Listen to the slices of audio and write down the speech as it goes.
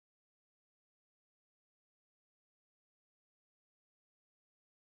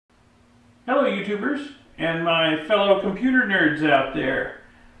Hello YouTubers and my fellow computer nerds out there.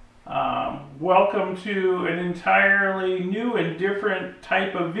 Welcome to an entirely new and different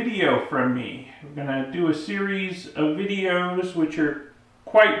type of video from me. We're going to do a series of videos which are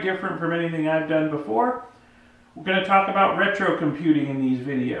quite different from anything I've done before. We're going to talk about retro computing in these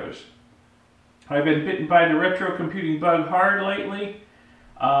videos. I've been bitten by the retro computing bug hard lately.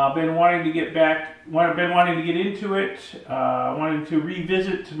 Been wanting to get into it, wanted to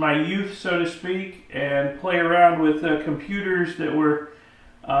revisit my youth, so to speak, and play around with computers that were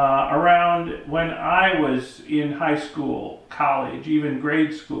around when I was in high school, college, even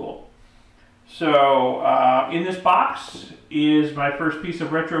grade school. So in this box is my first piece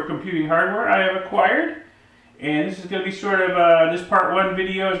of retro computing hardware I have acquired, and this is going to be sort of, this part one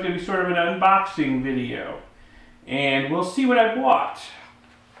video is going to be sort of an unboxing video, and we'll see what I bought.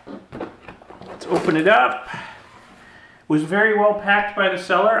 Let's open it up. It was very well packed by the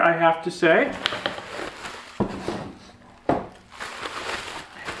seller, I have to say.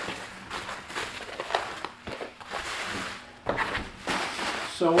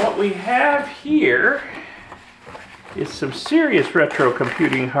 So what we have here is some serious retro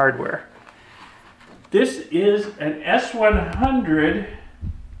computing hardware. This is an S-100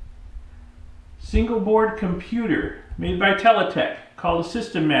 single board computer made by Teletek, called a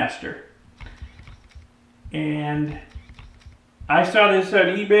Systemaster. And I saw this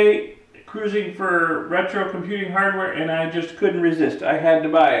on eBay cruising for retro computing hardware, and I just couldn't resist. I had to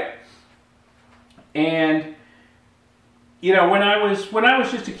buy it. And you know, when I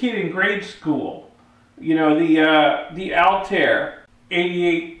was just a kid in grade school, you know, the Altair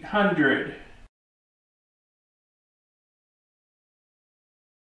 8800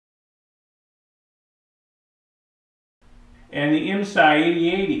 and the IMSI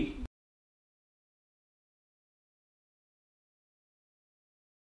 8080.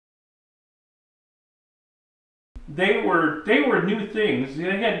 They were new things.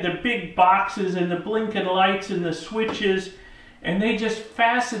 They had the big boxes and the blinking lights and the switches, and they just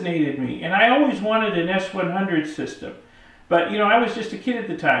fascinated me. And I always wanted an S-100 system. But, you know, I was just a kid at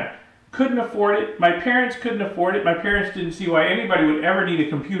the time. Couldn't afford it. My parents couldn't afford it. My parents didn't see why anybody would ever need a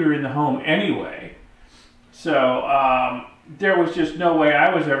computer in the home anyway. So, there was just no way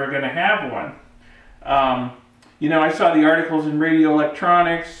I was ever going to have one. You know, I saw the articles in Radio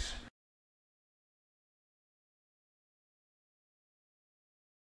Electronics.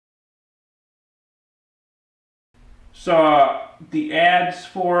 Saw the ads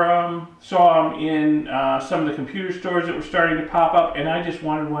for them, saw them in some of the computer stores that were starting to pop up, and I just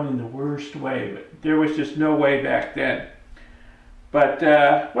wanted one in the worst way, but there was just no way back then. But,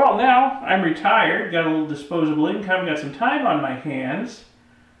 well, now I'm retired, got a little disposable income, got some time on my hands.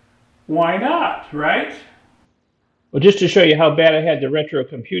 Why not, right? Well, just to show you how bad I had the retro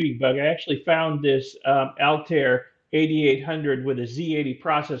computing bug, I actually found this Altair 8800 with a Z80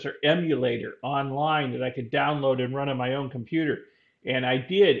 processor emulator online that I could download and run on my own computer. And I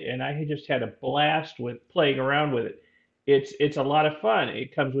did, and I just had a blast with playing around with it. It's a lot of fun.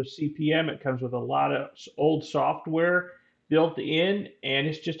 It comes with CP/M, it comes with a lot of old software built in, and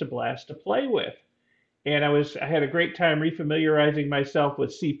it's just a blast to play with. And I had a great time refamiliarizing myself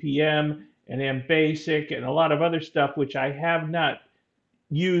with CP/M and MBasic and a lot of other stuff which I have not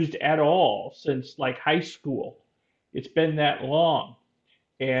used at all since like high school. It's been that long,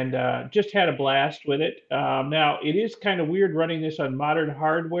 and just had a blast with it. Now, it is kind of weird running this on modern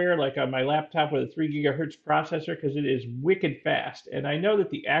hardware, like on my laptop with a 3 gigahertz processor, because it is wicked fast. And I know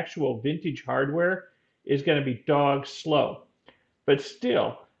that the actual vintage hardware is going to be dog slow. But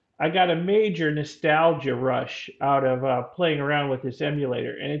still, I got a major nostalgia rush out of playing around with this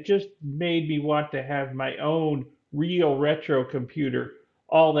emulator, and it just made me want to have my own real retro computer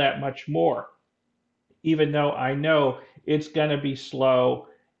all that much more. Even though I know it's going to be slow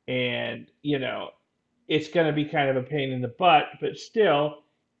and, you know, it's going to be kind of a pain in the butt, but still,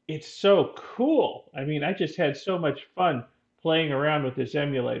 it's so cool. I mean, I just had so much fun playing around with this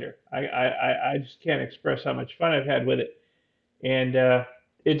emulator. I just can't express how much fun I've had with it. And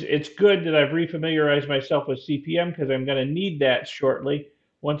it's good that I've refamiliarized myself with CP/M, because I'm going to need that shortly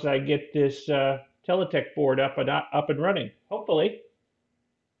once I get this Teletek board up and running, hopefully.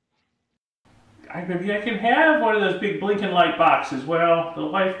 Maybe I can have one of those big blinking light boxes. Well, the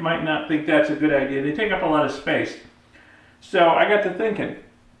wife might not think that's a good idea. They take up a lot of space. So I got to thinking,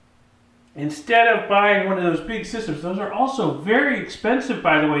 instead of buying one of those big systems, those are also very expensive,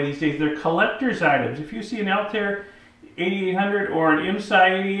 by the way, these days. They're collector's items. If you see an Altair 8800 or an IMSI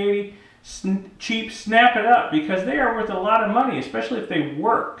 8080, cheap, snap it up, because they are worth a lot of money, especially if they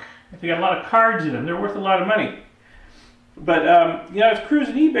work. If they got a lot of cards in them, they're worth a lot of money. But you know, I was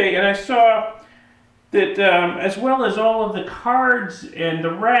cruising eBay and I saw that as well as all of the cards and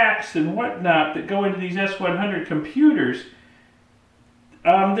the racks and whatnot that go into these S-100 computers,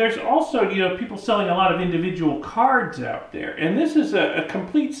 there's also, you know, people selling a lot of individual cards out there. And this is a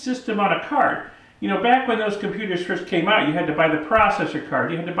complete system on a card. You know, back when those computers first came out, you had to buy the processor card,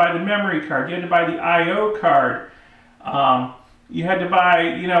 you had to buy the memory card, you had to buy the I/O card, you had to buy,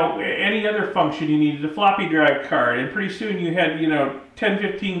 you know, any other function you needed, a floppy drive card, and pretty soon you had, you know, 10,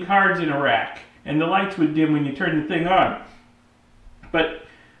 15 cards in a rack, and the lights would dim when you turned the thing on. But,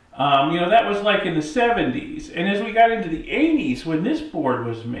 you know, that was like in the 70s, and as we got into the 80s, when this board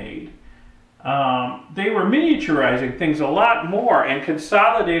was made, they were miniaturizing things a lot more and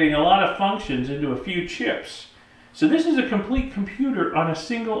consolidating a lot of functions into a few chips. So this is a complete computer on a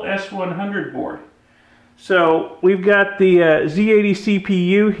single S-100 board. So we've got the Z80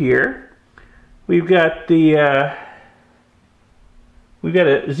 CPU here. We've got the a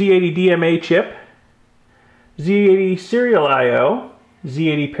Z80 DMA chip, Z80 serial I/O,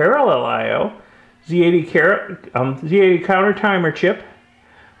 Z80 parallel I/O, Z80 counter timer chip.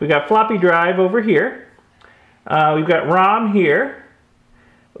 We got floppy drive over here. We've got ROM here.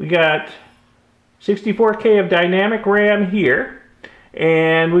 We got 64K of dynamic RAM here.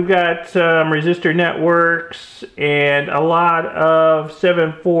 And we've got some resistor networks and a lot of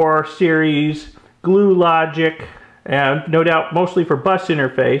 7.4 series glue logic, and no doubt mostly for bus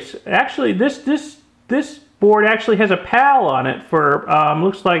interface. Actually, this board actually has a PAL on it for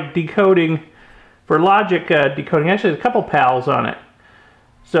looks like decoding, for logic decoding. Actually, there's a couple PALs on it.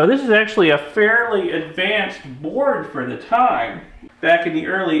 So this is actually a fairly advanced board for the time. Back in the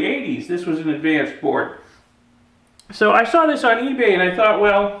early 80s, this was an advanced board. So I saw this on eBay and I thought,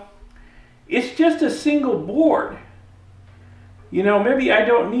 well, it's just a single board. You know, maybe I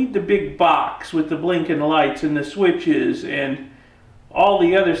don't need the big box with the blinking lights and the switches and all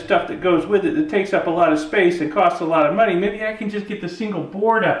the other stuff that goes with it that takes up a lot of space and costs a lot of money. Maybe I can just get the single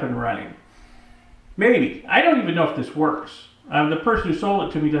board up and running. Maybe. I don't even know if this works. The person who sold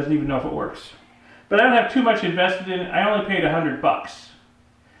it to me doesn't even know if it works. But I don't have too much invested in it. I only paid $100.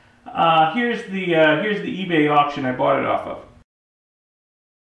 Here's the eBay auction I bought it off of.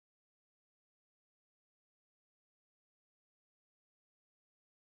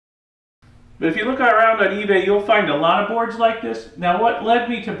 But if you look around on eBay, you'll find a lot of boards like this. Now, what led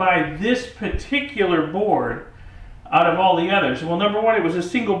me to buy this particular board out of all the others? Well, number one, it was a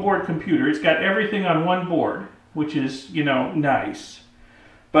single board computer. It's got everything on one board, which is, you know, nice.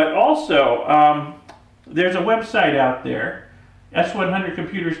 But also, there's a website out there,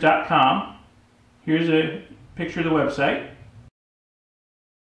 S100computers.com. Here's a picture of the website.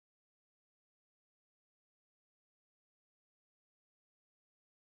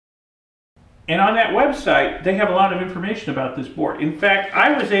 And on that website, they have a lot of information about this board. In fact,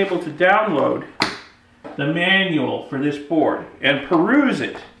 I was able to download the manual for this board and peruse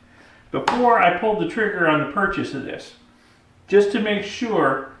it before I pulled the trigger on the purchase of this, just to make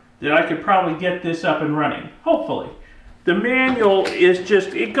sure that I could probably get this up and running, hopefully. The manual is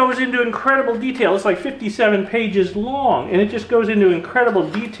just, it goes into incredible detail. It's like 57 pages long, and it just goes into incredible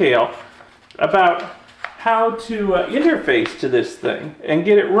detail about how to interface to this thing and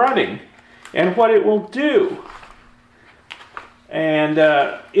get it running and what it will do. And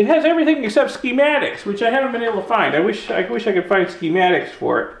it has everything except schematics, which I haven't been able to find. I wish I could find schematics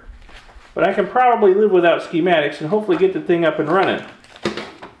for it. But I can probably live without schematics and hopefully get the thing up and running.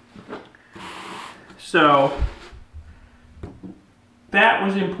 So that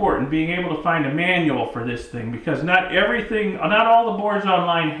was important, being able to find a manual for this thing, because not all the boards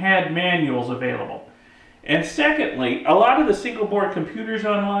online had manuals available. And secondly, a lot of the single board computers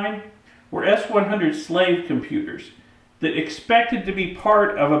online were S100 slave computers that expected to be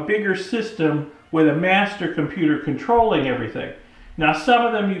part of a bigger system with a master computer controlling everything. Now, some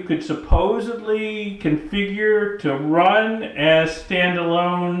of them you could supposedly configure to run as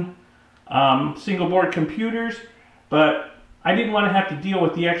standalone single board computers, but I didn't want to have to deal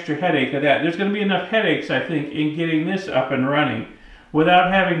with the extra headache of that. There's going to be enough headaches, I think, in getting this up and running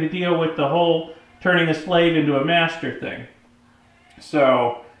without having to deal with the whole turning a slave into a master thing.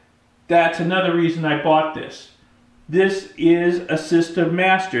 So that's another reason I bought this. This is a system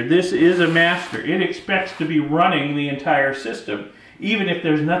master. This is a master. It expects to be running the entire system, even if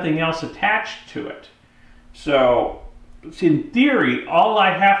there's nothing else attached to it. So, in theory, all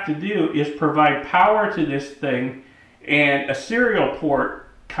I have to do is provide power to this thing and a serial port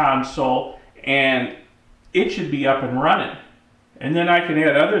console, and it should be up and running. And then I can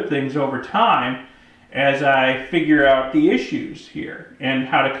add other things over time as I figure out the issues here and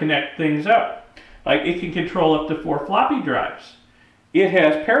how to connect things up. Like it can control up to 4 floppy drives. It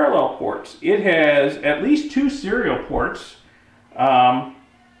has parallel ports. It has at least 2 serial ports.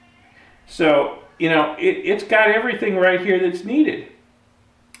 So, you know, it's got everything right here that's needed.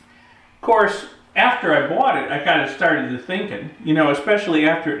 Of course, after I bought it, I kind of started to thinking, you know, especially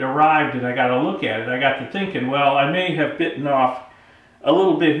after it arrived and I got to look at it, I got to thinking, well, I may have bitten off a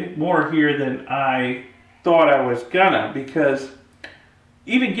little bit more here than I thought I was gonna, because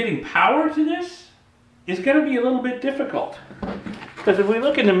even getting power to this is going to be a little bit difficult. Because if we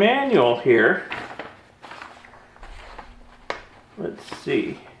look in the manual here, let's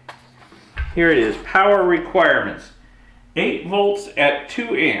see, here it is, power requirements. 8 volts at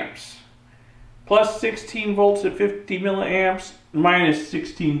 2 amps, plus 16 volts at 50 milliamps, minus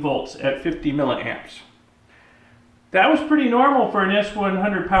 16 volts at 50 milliamps. That was pretty normal for an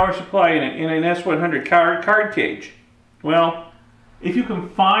S-100 power supply in an S-100 card cage. Well, if you can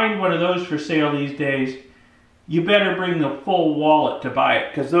find one of those for sale these days, you better bring the full wallet to buy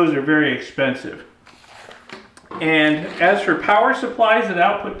it, because those are very expensive. And as for power supplies that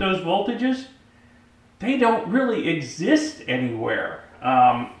output those voltages, they don't really exist anywhere.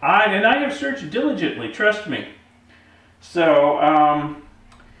 I have searched diligently, trust me. So,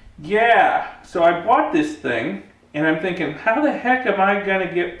 yeah, so I bought this thing, and I'm thinking, how the heck am I going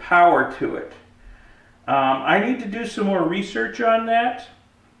to get power to it? I need to do some more research on that,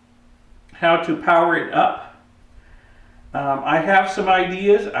 how to power it up. I have some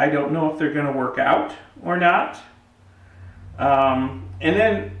ideas. I don't know if they're going to work out or not. And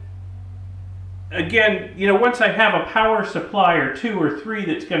then, again, you know, once I have a power supply or 2 or 3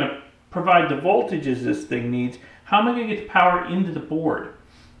 that's going to provide the voltages this thing needs, how am I going to get the power into the board?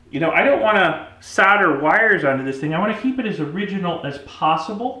 You know, I don't want to solder wires onto this thing. I want to keep it as original as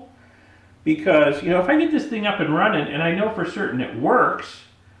possible. Because, you know, if I get this thing up and running and I know for certain it works,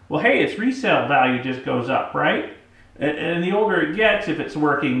 well, hey, its resale value just goes up, right? And the older it gets, if it's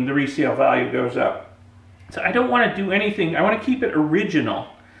working, the resale value goes up. So I don't want to do anything. I want to keep it original.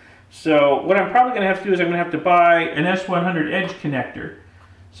 So what I'm probably going to have to do is I'm going to have to buy an S-100 edge connector,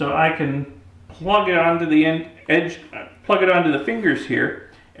 so I can plug it onto the plug it onto the fingers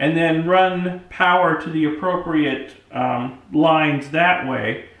here, and then run power to the appropriate lines that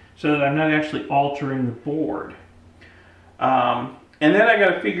way, so that I'm not actually altering the board. And then I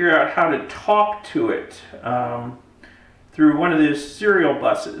got to figure out how to talk to it through one of these serial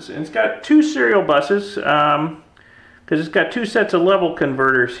buses. And it's got 2 serial buses, because it's got 2 sets of level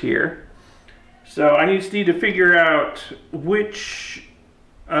converters here. So I just need to figure out which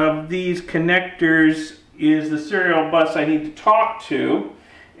of these connectors is the serial bus I need to talk to,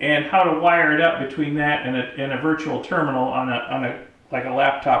 and how to wire it up between that and a virtual terminal on a like a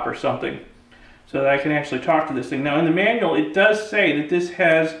laptop or something, so that I can actually talk to this thing. Now in the manual it does say that this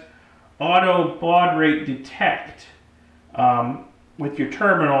has auto baud rate detect with your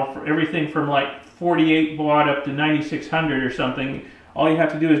terminal for everything from like 48 baud up to 9600 or something. All you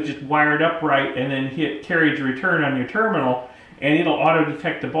have to do is just wire it up right and then hit carriage return on your terminal, and it'll auto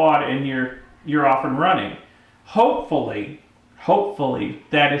detect the baud and you're off and running. Hopefully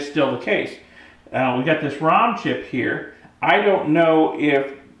that is still the case. We got this ROM chip here. I don't know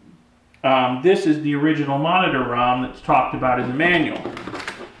if this is the original monitor ROM that's talked about in the manual.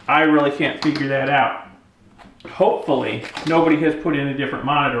 I really can't figure that out. Hopefully, nobody has put in a different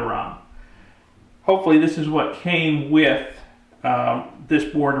monitor ROM. Hopefully this is what came with this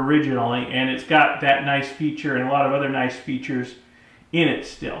board originally, and it's got that nice feature and a lot of other nice features in it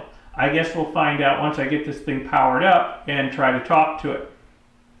still. I guess we'll find out once I get this thing powered up and try to talk to it.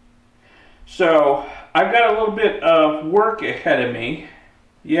 So I've got a little bit of work ahead of me.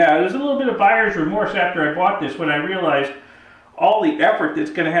 Yeah, there's a little bit of buyer's remorse after I bought this, when I realized all the effort that's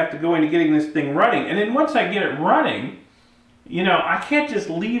going to have to go into getting this thing running. And then once I get it running, you know, I can't just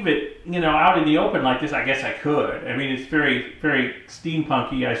leave it, you know, out in the open like this. I guess I could. I mean, it's very, very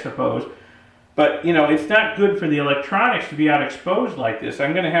steampunky, I suppose. But, you know, it's not good for the electronics to be out exposed like this.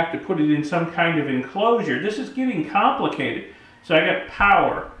 I'm going to have to put it in some kind of enclosure. This is getting complicated. So I got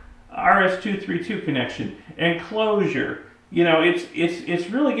power, RS-232 connection, enclosure. You know, it's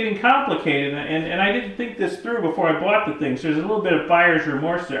really getting complicated, and I didn't think this through before I bought the thing, so there's a little bit of buyer's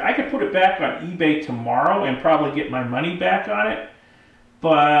remorse there. I could put it back on eBay tomorrow and probably get my money back on it,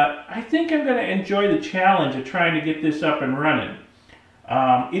 but I think I'm going to enjoy the challenge of trying to get this up and running.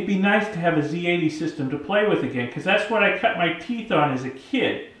 It'd be nice to have a Z80 system to play with again, because that's what I cut my teeth on as a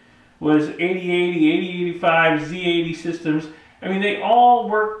kid, was 8080, 8085, Z80 systems. I mean, they all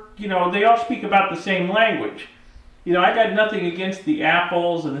work, you know, they all speak about the same language. You know, I got nothing against the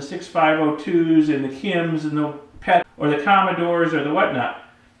Apples and the 6502s and the Kims and the PET or the Commodores or the whatnot.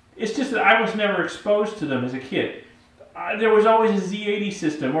 It's just that I was never exposed to them as a kid. There was always a Z80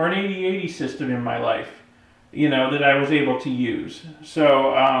 system or an 8080 system in my life, you know, that I was able to use.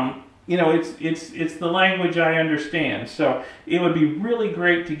 So, you know, it's the language I understand. So it would be really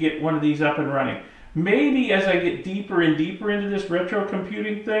great to get one of these up and running. Maybe as I get deeper and deeper into this retro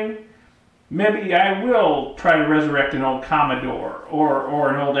computing thing, maybe I will try to resurrect an old Commodore or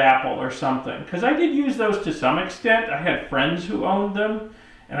an old Apple or something. Because I did use those to some extent. I had friends who owned them,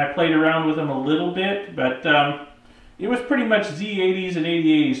 and I played around with them a little bit. But it was pretty much Z80s and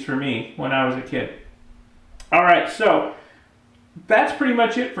 8080s for me when I was a kid. All right, so that's pretty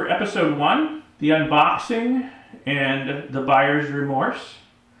much it for episode 1, the unboxing and the buyer's remorse.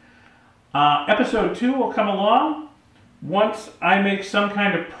 Episode 2 will come along once I make some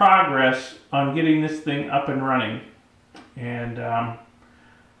kind of progress on getting this thing up and running. And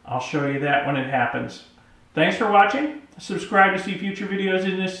I'll show you that when it happens. Thanks for watching. Subscribe to see future videos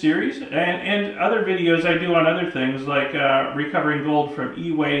in this series and other videos I do on other things like recovering gold from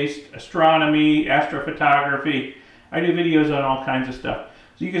e-waste, astronomy, astrophotography. I do videos on all kinds of stuff.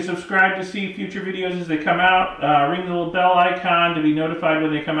 So you can subscribe to see future videos as they come out. Ring the little bell icon to be notified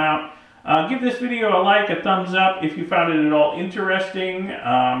when they come out. Give this video a like, a thumbs up if you found it at all interesting.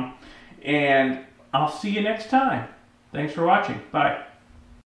 And I'll see you next time. Thanks for watching. Bye.